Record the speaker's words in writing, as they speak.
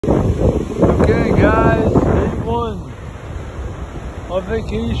Okay guys, day one on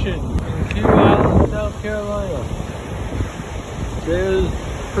vacation in Key Island, South Carolina. Today is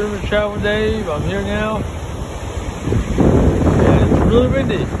pretty much travel day. I'm here now. And it's really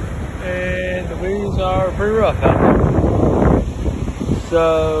windy. And the waves are pretty rough out there.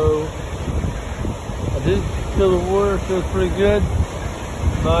 So I did feel the water feels pretty good.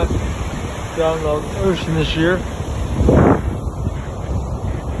 Not down the ocean this year.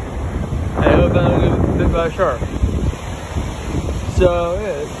 I hope I don't get bit by a shark. So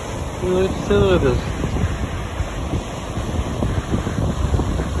yeah, let's take a look at this.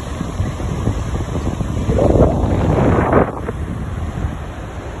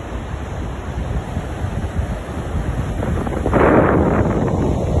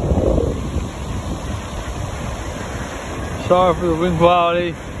 Sorry for the wind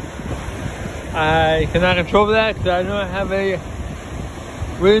quality. I cannot control that because I don't have a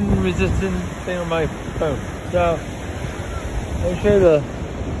wind resistant thing on my phone. So let me show you the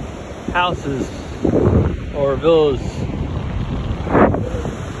houses or villas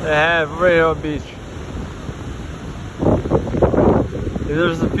they have right here on the beach.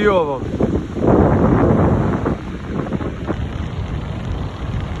 There's a few of them.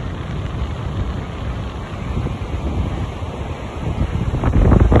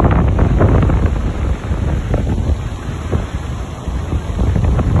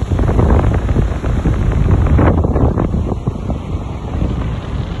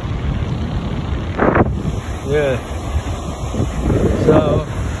 Yeah, so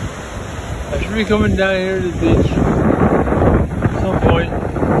I should be coming down here to the beach at some point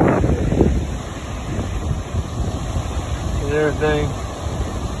and everything.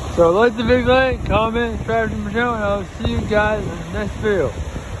 So like the video, comment, subscribe to my channel, and I'll see you guys in the next video.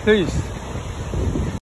 Peace.